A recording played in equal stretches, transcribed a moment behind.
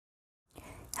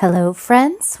Hello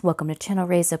friends, welcome to channel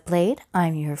Reza Blade.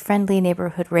 I'm your friendly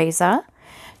neighborhood Reza.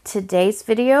 Today's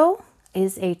video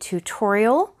is a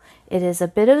tutorial. It is a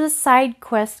bit of a side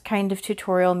quest kind of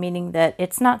tutorial, meaning that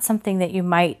it's not something that you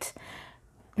might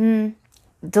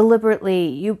deliberately,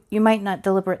 you might not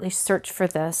deliberately search for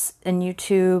this in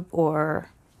YouTube or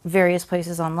various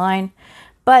places online,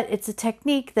 but it's a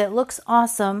technique that looks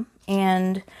awesome,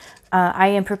 and I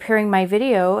am preparing my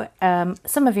video.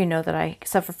 Some of you know that I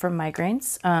suffer from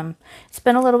migraines. It's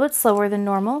been a little bit slower than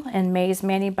normal, and May's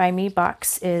Mani by Me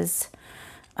box is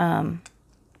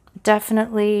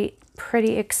definitely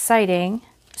pretty exciting,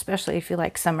 especially if you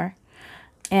like summer.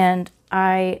 And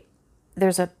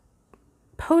there's a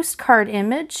postcard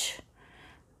image,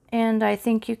 and I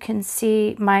think you can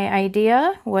see my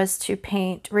idea was to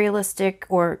paint realistic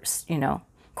or,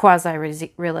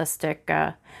 quasi-realistic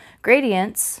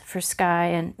gradients for sky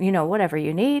and, whatever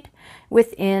you need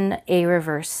within a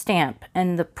reverse stamp.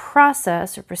 And the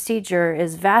process or procedure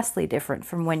is vastly different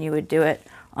from when you would do it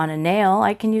on a nail.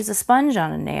 I can use a sponge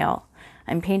on a nail.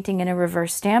 I'm painting in a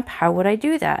reverse stamp. How would I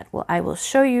do that? Well, I will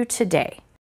show you today.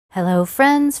 Hello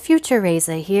friends, Future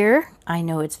Reza here. I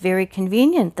know it's very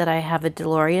convenient that I have a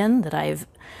DeLorean that I've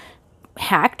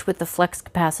hacked with the flex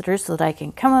capacitor so that I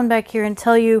can come on back here and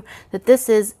tell you that this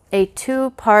is a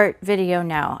two-part video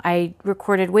now. I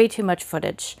recorded way too much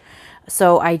footage.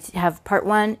 So I have part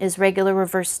one is regular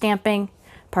reverse stamping.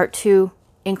 Part two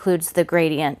includes the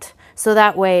gradient. So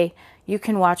that way you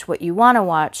can watch what you want to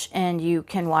watch, and you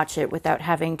can watch it without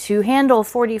having to handle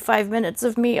 45 minutes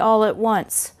of me all at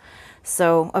once.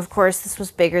 So of course this was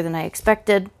bigger than I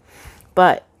expected,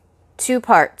 but two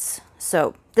parts.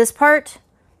 So this part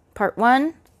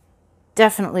one,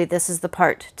 definitely this is the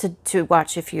part to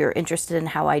watch if you're interested in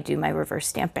how I do my reverse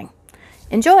stamping.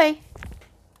 Enjoy!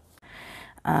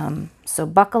 So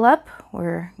buckle up.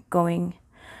 We're going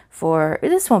for,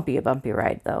 this won't be a bumpy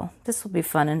ride though. This will be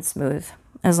fun and smooth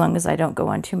as long as I don't go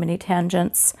on too many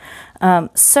tangents.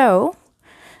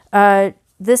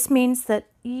 This means that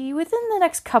within the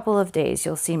next couple of days,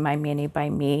 you'll see my Mani by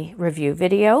Me review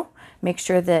video. Make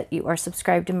sure that you are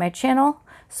subscribed to my channel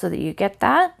so that you get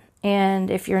that. And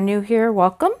if you're new here,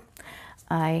 welcome.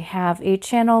 I have a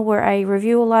channel where I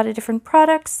review a lot of different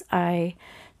products. I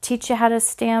teach you how to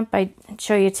stamp. I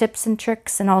show you tips and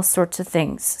tricks and all sorts of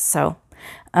things. So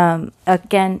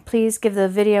again, please give the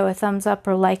video a thumbs up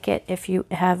or like it if you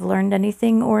have learned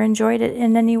anything or enjoyed it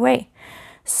in any way.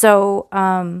 So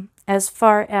as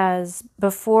far as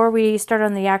before we start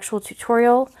on the actual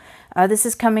tutorial, this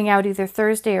is coming out either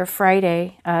Thursday or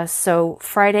Friday. So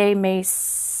Friday, May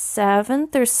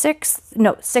 7th or 6th,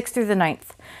 no, 6th through the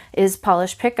 9th is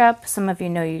polish pickup. Some of you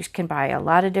know you can buy a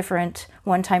lot of different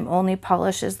one-time only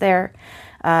polishes there.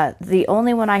 The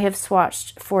only one I have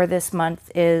swatched for this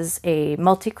month is a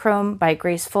Multichrome by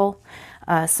Graceful.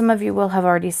 Some of you will have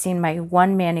already seen my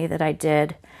one Mani that I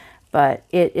did, but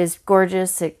it is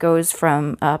gorgeous. It goes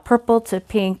from purple to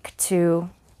pink to,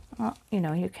 well,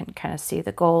 you can kind of see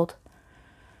the gold.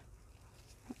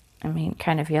 I mean,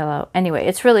 kind of yellow. Anyway,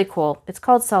 it's really cool. It's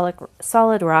called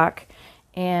Solid Rock,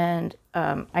 and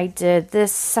I did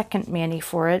this second Mani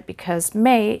for it because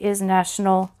May is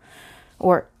National,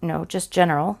 or no, just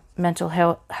general Mental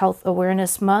Health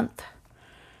Awareness Month.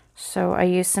 So I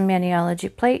used some Maniology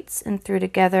plates and threw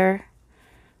together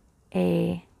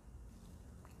a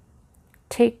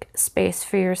take space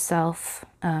for yourself,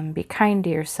 be kind to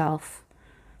yourself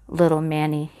little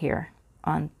Mani here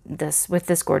on this with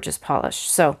this gorgeous polish.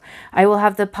 So I will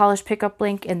have the polish pickup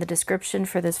link in the description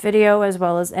for this video, as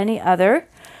well as any other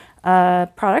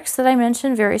products that I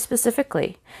mentioned very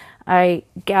specifically. I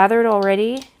gathered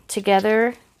already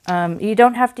together. You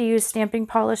don't have to use stamping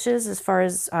polishes as far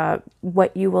as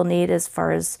what you will need as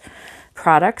far as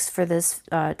products for this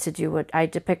to do what I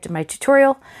depict in my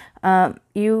tutorial.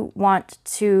 You want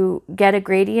to get a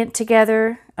gradient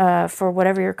together for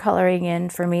whatever you're coloring in.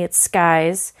 For me, it's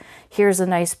skies. Here's a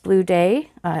nice blue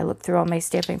day. I looked through all my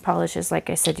stamping polishes. Like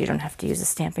I said, you don't have to use a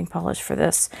stamping polish for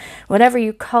this. Whatever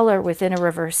you color within a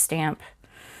reverse stamp,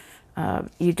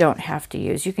 you don't have to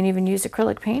use. You can even use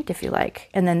acrylic paint if you like.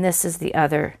 And then this is the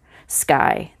other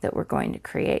sky that we're going to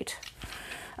create.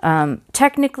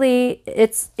 Technically,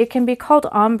 it can be called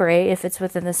ombre if it's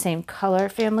within the same color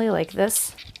family like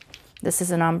this. This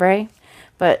is an ombre,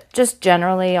 but just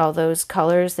generally all those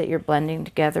colors that you're blending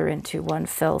together into one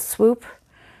fell swoop,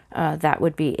 that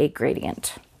would be a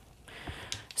gradient.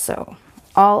 So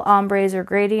all ombres are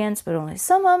gradients, but only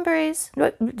some ombres,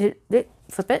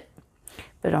 flip it,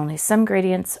 but only some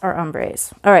gradients are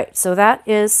ombres. All right, so that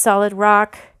is Solid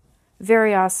Rock.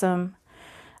 Very awesome.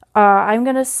 I'm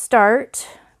going to start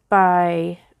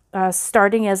by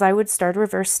starting as I would start a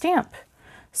reverse stamp.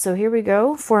 So here we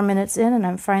go, 4 minutes in, and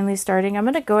I'm finally starting. I'm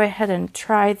going to go ahead and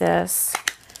try this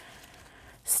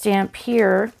stamp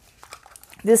here.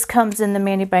 This comes in the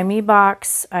Mani by Me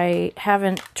box. I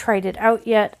haven't tried it out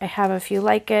yet. I have a few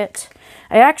like it.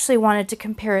 I actually wanted to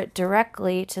compare it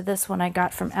directly to this one I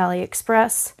got from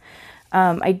AliExpress.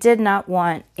 I did not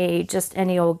want just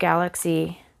any old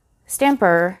Galaxy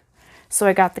stamper, so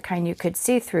I got the kind you could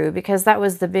see through, because that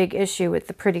was the big issue with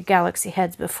the pretty Galaxy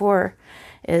heads before,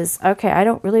 is, okay, I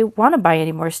don't really want to buy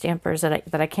any more stampers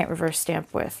that I can't reverse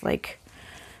stamp with. Like,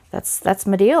 that's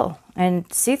my deal.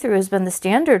 And see-through has been the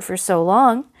standard for so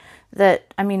long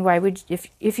that, I mean, why would,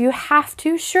 if you have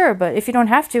to, sure, but if you don't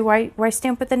have to, why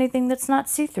stamp with anything that's not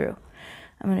see-through?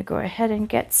 I'm going to go ahead and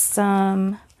get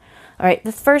some. All right,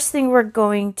 the first thing we're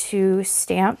going to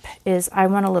stamp is, I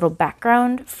want a little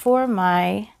background for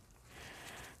my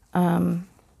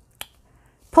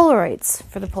Polaroids,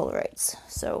 for the Polaroids.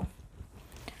 So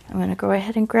I'm going to go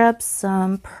ahead and grab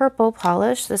some purple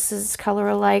polish. This is Color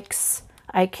Alikes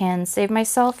I Can Save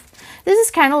Myself. This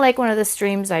is kind of like one of the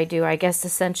streams I do, I guess,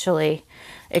 essentially,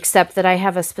 except that I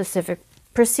have a specific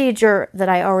procedure that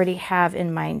I already have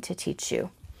in mind to teach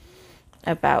you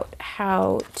about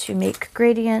how to make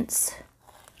gradients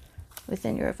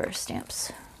within your reverse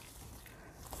stamps.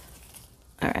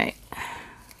 All right,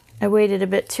 I waited a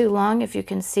bit too long, if you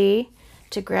can see,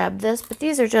 to grab this, but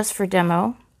these are just for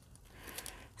demo.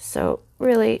 So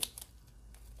really,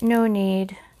 no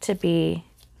need to be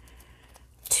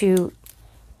too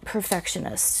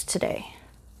perfectionist today.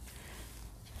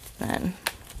 Then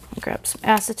grab some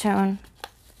acetone.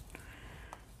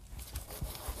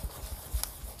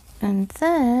 And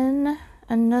then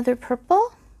another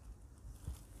purple.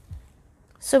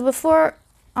 So before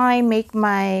I make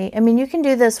my, I mean, you can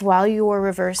do this while your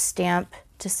reverse stamp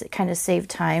to kind of save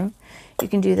time. You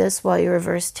can do this while your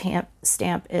reverse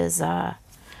stamp is,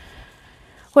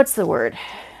 what's the word?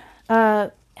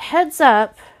 Heads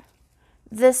up,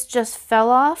 this just fell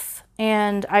off,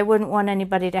 and I wouldn't want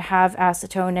anybody to have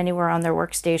acetone anywhere on their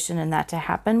workstation and that to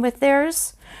happen with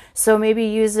theirs. So maybe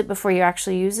use it before you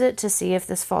actually use it to see if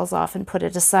this falls off, and put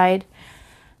it aside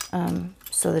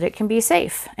so that it can be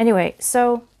safe. Anyway,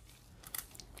 so,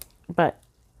 but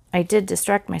I did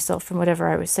distract myself from whatever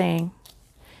I was saying.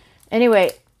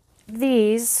 Anyway,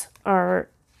 these are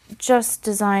just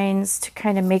designs to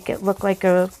kind of make it look like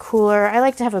a cooler. I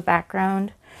like to have a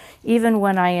background, even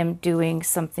when I am doing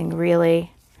something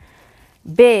really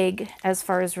big as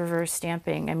far as reverse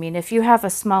stamping. I mean, if you have a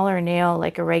smaller nail,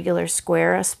 like a regular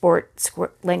square, a sport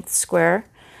length square,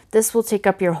 this will take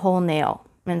up your whole nail.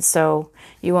 And so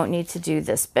you won't need to do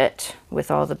this bit with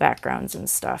all the backgrounds and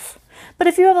stuff. But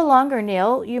if you have a longer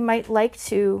nail, you might like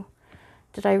to,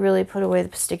 did I really put away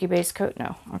the sticky base coat?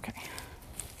 No, okay.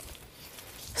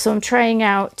 So I'm trying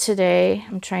out today,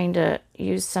 I'm trying to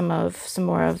use some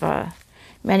more of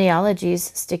Maniology's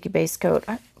sticky base coat.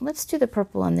 Let's do the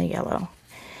purple and the yellow.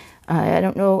 I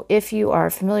don't know if you are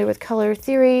familiar with color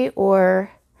theory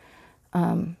or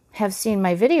have seen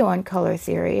my video on color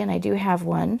theory, and I do have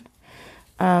one.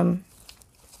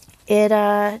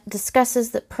 It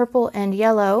discusses that purple and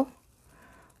yellow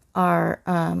are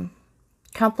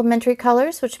complementary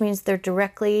colors, which means they're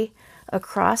directly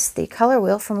across the color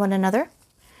wheel from one another.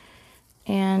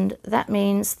 And that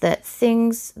means that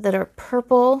things that are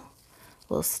purple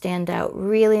will stand out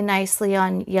really nicely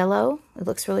on yellow. It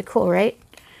looks really cool, right?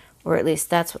 Or at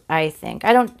least that's what I think.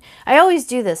 I always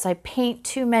do this. I paint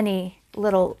too many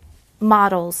little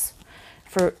models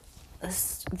for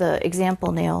the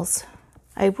example nails.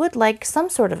 I would like some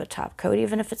sort of a top coat,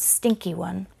 even if it's a stinky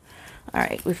one. All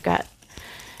right, we've got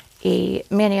a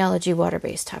Maniology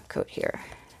water-based top coat here.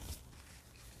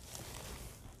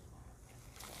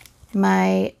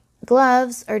 My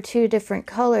gloves are two different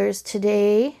colors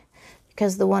today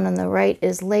because the one on the right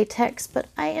is latex, but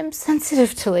I am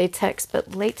sensitive to latex,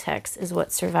 but latex is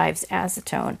what survives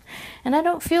acetone. And I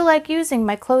don't feel like using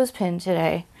my clothespin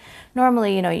today.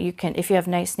 Normally, you know, you can, if you have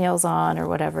nice nails on or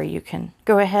whatever, you can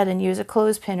go ahead and use a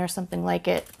clothespin or something like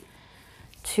it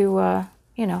to,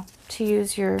 you know, to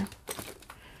use your,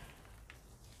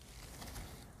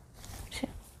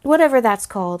 whatever that's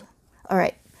called. All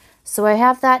right, so I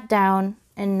have that down,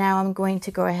 and now I'm going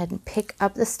to go ahead and pick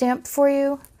up the stamp for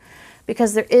you,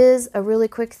 because there is a really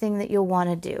quick thing that you'll want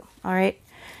to do, all right?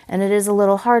 And it is a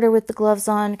little harder with the gloves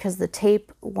on because the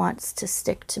tape wants to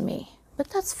stick to me, but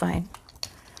that's fine.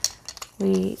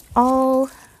 We all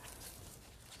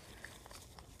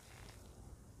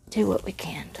do what we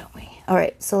can, don't we? All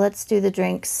right, so let's do the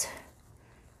drinks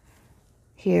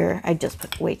here. I just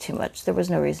put way too much. There was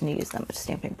no reason to use that much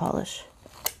stamping polish.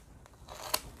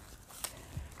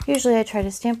 Usually I try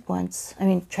to stamp once.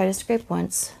 Try to scrape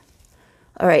once.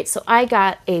 All right, so I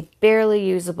got a barely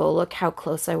usable. Look how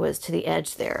close I was to the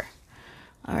edge there.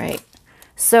 All right,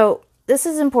 so this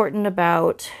is important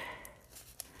about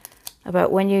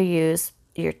when you use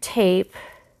your tape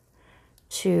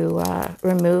to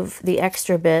remove the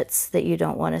extra bits that you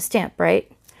don't want to stamp,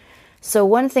 right? So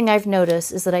one thing I've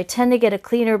noticed is that I tend to get a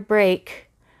cleaner break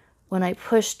when I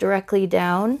push directly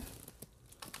down.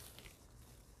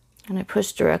 And I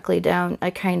push directly down,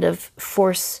 I kind of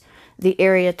force the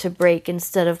area to break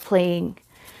instead of playing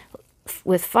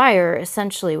with fire,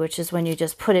 essentially, which is when you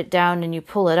just put it down and you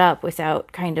pull it up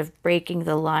without kind of breaking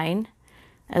the line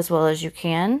as well as you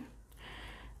can.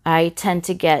 I tend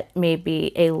to get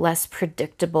maybe a less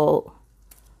predictable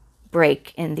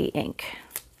break in the ink,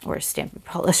 or stamp and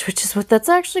polish, which is what that's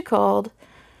actually called.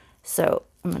 So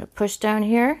I'm going to push down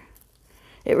here.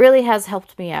 It really has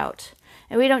helped me out.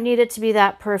 And we don't need it to be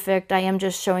that perfect. I am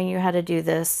just showing you how to do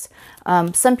this.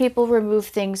 Some people remove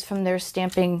things from their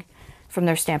stamping, from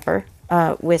their stamper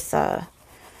with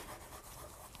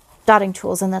dotting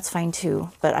tools, and that's fine too.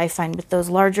 But I find with those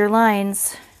larger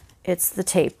lines, it's the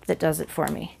tape that does it for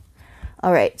me.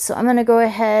 All right, so I'm gonna go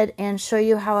ahead and show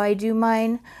you how I do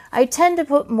mine. I tend to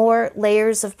put more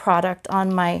layers of product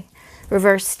on my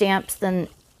reverse stamps than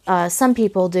some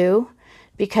people do,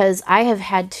 because I have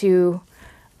had to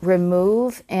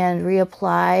remove and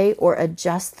reapply or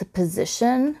adjust the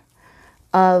position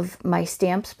of my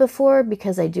stamps before,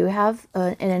 because I do have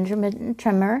an intermittent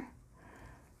trimmer.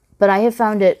 But I have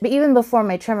found it, but even before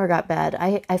my trimmer got bad,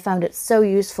 I found it so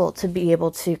useful to be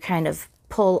able to kind of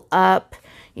pull up,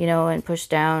 you know, and push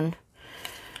down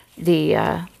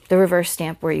the reverse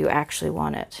stamp where you actually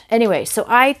want it. Anyway, so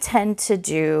I tend to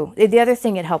do, the other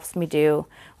thing it helps me do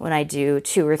when I do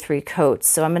 2 or 3 coats.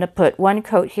 So I'm going to put 1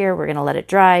 coat here. We're going to let it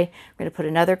dry. We're going to put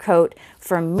another coat.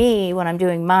 For me, when I'm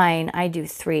doing mine, I do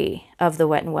 3 of the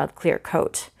Wet n Wild clear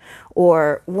coat,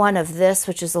 or 1 of this,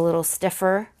 which is a little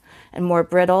stiffer and more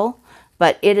brittle,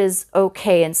 but it is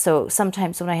okay. And so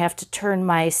sometimes when I have to turn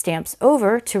my stamps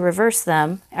over to reverse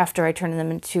them, after I turn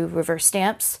them into reverse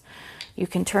stamps, you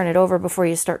can turn it over before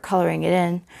you start coloring it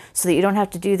in, so that you don't have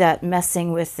to do that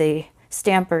messing with the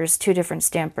stampers, 2 different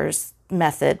stampers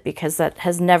method, because that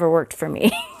has never worked for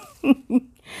me.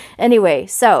 Anyway,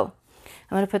 so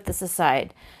I'm going to put this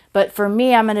aside. But for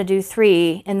me, I'm going to do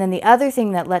 3. And then the other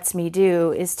thing that lets me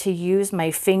do is to use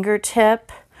my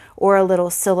fingertip or a little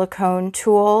silicone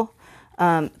tool.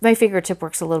 My fingertip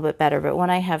works a little bit better, but when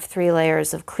I have 3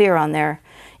 layers of clear on there,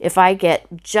 if I get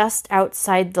just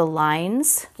outside the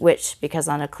lines, which, because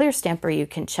on a clear stamper, you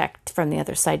can check from the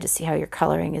other side to see how your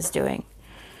coloring is doing.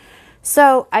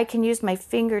 So I can use my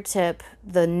fingertip,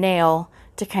 the nail,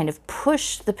 to kind of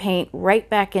push the paint right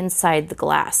back inside the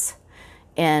glass.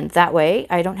 And that way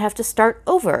I don't have to start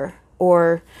over.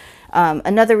 Or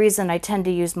another reason I tend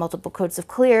to use multiple coats of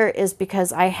clear is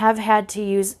because I have had to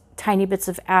use tiny bits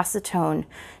of acetone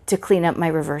to clean up my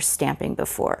reverse stamping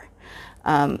before.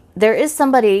 There is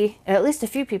somebody, at least a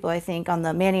few people I think, on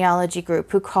the Maniology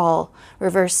group who call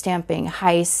reverse stamping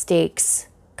high stakes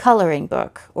coloring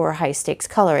book, or high stakes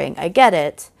coloring. I get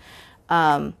it.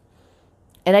 And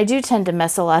I do tend to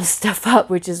mess a lot of stuff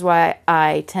up, which is why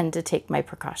I tend to take my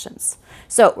precautions.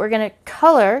 So we're going to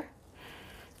color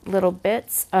little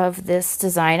bits of this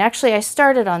design. Actually, I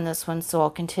started on this one, so I'll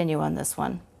continue on this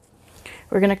one.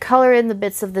 We're going to color in the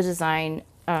bits of the design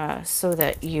so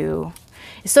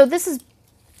this is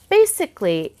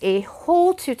basically a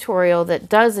whole tutorial that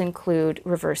does include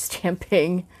reverse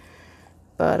stamping.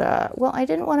 But, well, I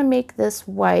didn't want to make this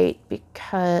white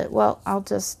because, well, I'll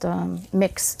just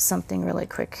mix something really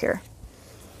quick here.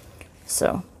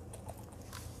 So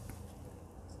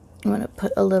I'm going to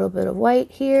put a little bit of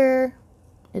white here.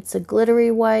 It's a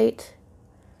glittery white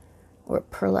or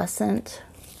pearlescent.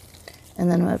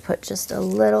 And then I'm going to put just a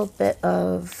little bit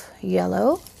of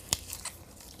yellow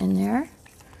in there.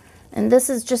 And this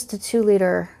is just a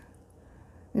 2-liter.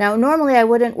 Now, normally I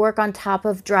wouldn't work on top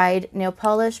of dried nail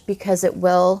polish because it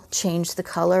will change the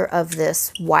color of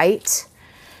this white.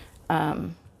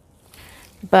 But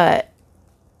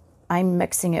I'm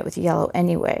mixing it with yellow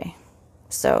anyway.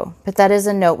 So, but that is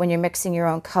a note: when you're mixing your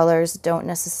own colors, don't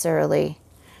necessarily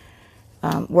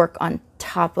work on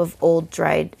top of old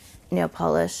dried nail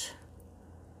polish.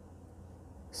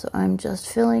 So I'm just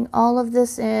filling all of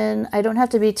this in. I don't have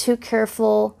to be too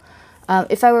careful.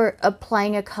 If I were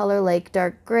applying a color like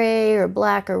dark gray or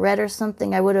black or red or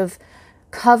something, I would have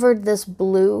covered this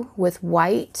blue with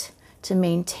white to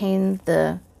maintain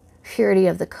the purity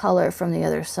of the color from the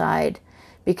other side.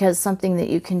 Because something that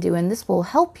you can do, and this will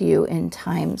help you in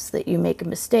times that you make a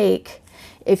mistake,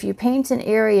 If you paint an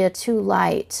area too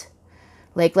light,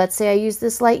 like let's say I use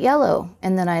this light yellow,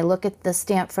 and then I look at the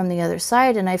stamp from the other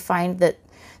side and I find that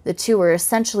the two are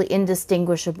essentially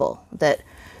indistinguishable, that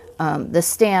the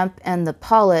stamp and the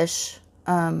polish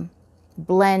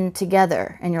blend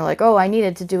together, and you're like, oh, I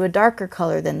needed to do a darker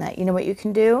color than that. You know what you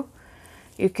can do?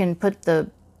 You can put the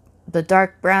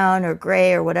dark brown or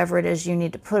gray or whatever it is you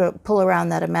need to pull around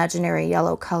that imaginary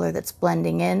yellow color that's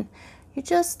blending in. You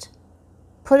just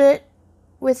put it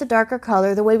with a darker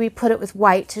color, the way we put it with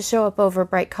white to show up over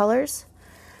bright colors.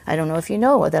 I don't know if you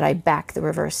know that I back the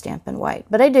reverse stamp in white,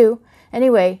 but I do.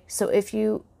 Anyway, so if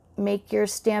you make your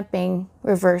stamping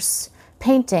reverse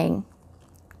painting,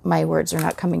 my words are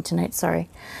not coming tonight, sorry.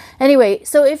 Anyway,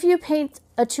 so if you paint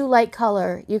a too light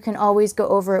color, you can always go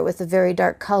over it with a very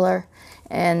dark color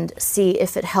and see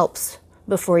if it helps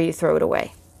before you throw it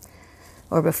away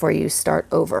or before you start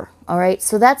over. All right,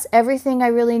 so that's everything I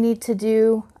really need to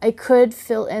do. I could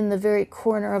fill in the very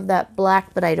corner of that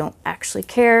black, but I don't actually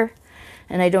care.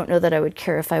 And I don't know that I would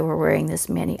care if I were wearing this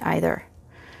mani either.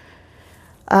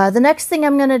 The next thing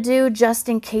I'm gonna do, just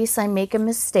in case I make a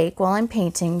mistake while I'm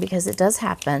painting, because it does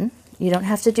happen, you don't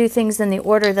have to do things in the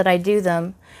order that I do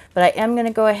them, but I am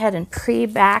gonna go ahead and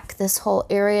pre-back this whole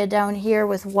area down here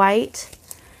with white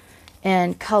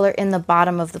and color in the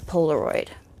bottom of the Polaroid.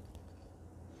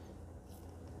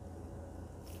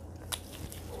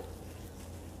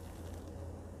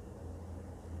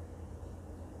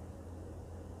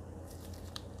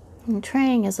 I'm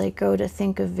trying as I go to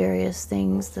think of various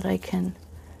things that I can.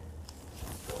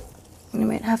 I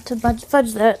might have to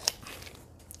fudge that.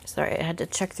 Sorry, I had to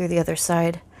check through the other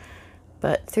side,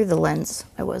 but through the lens,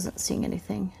 I wasn't seeing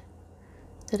anything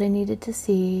that I needed to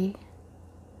see.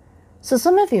 So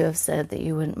some of you have said that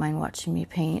you wouldn't mind watching me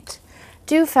paint.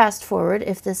 Do fast forward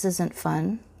if this isn't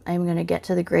fun. I'm going to get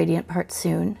to the gradient part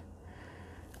soon.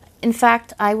 In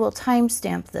fact, I will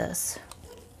timestamp this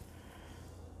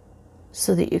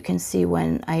so that you can see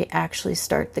when I actually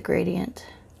start the gradient.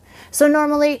 So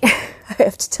normally, I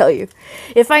have to tell you,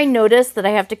 if I notice that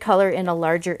I have to color in a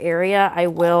larger area, I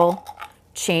will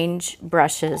change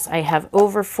brushes. I have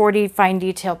over 40 fine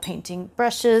detail painting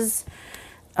brushes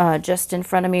just in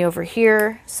front of me over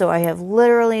here. So I have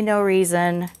literally no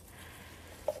reason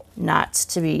not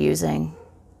to be using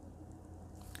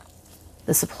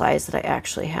the supplies that I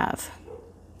actually have.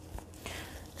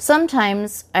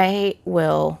 Sometimes I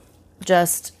will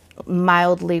just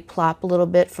mildly plop a little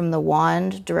bit from the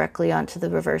wand directly onto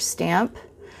the reverse stamp.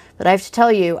 But I have to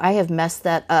tell you, I have messed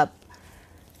that up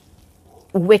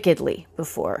wickedly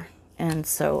before. And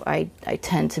so I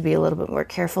tend to be a little bit more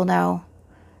careful now.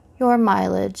 Your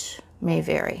mileage may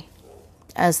vary,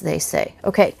 as they say.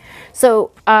 Okay, so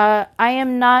I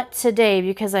am not today,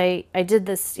 because I did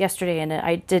this yesterday and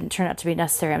it didn't turn out to be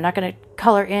necessary. I'm not going to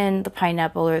color in the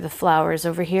pineapple or the flowers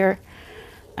over here.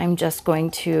 I'm just going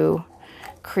to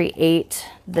create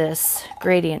this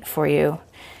gradient for you.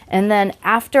 And then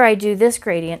after I do this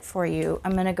gradient for you,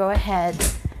 I'm going to go ahead,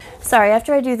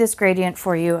 after I do this gradient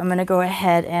for you, I'm going to go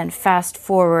ahead and fast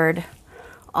forward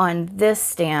on this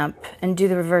stamp and do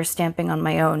the reverse stamping on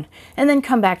my own, and then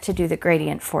come back to do the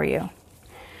gradient for you.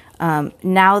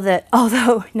 Now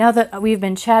that we've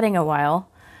been chatting a while,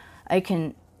 I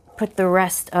can put the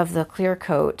rest of the clear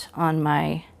coat on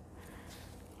my,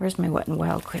 where's my Wet n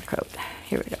Wild clear coat?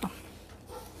 Here we go.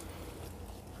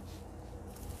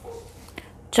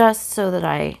 Just so that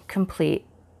I complete.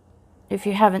 If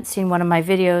you haven't seen one of my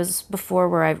videos before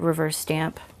where I reverse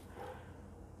stamp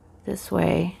this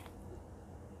way,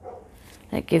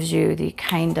 that gives you the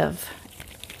kind of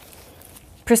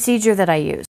procedure that I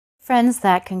use. Friends,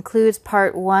 that concludes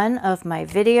part 1 of my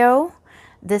video.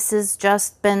 This has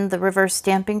just been the reverse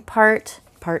stamping part.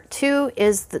 Part 2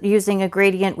 is using a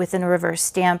gradient within a reverse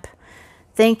stamp.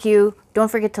 Thank you. Don't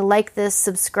forget to like this,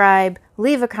 subscribe,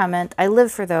 leave a comment. I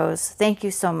live for those. Thank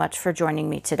you so much for joining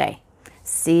me today.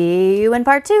 See you in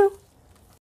part 2.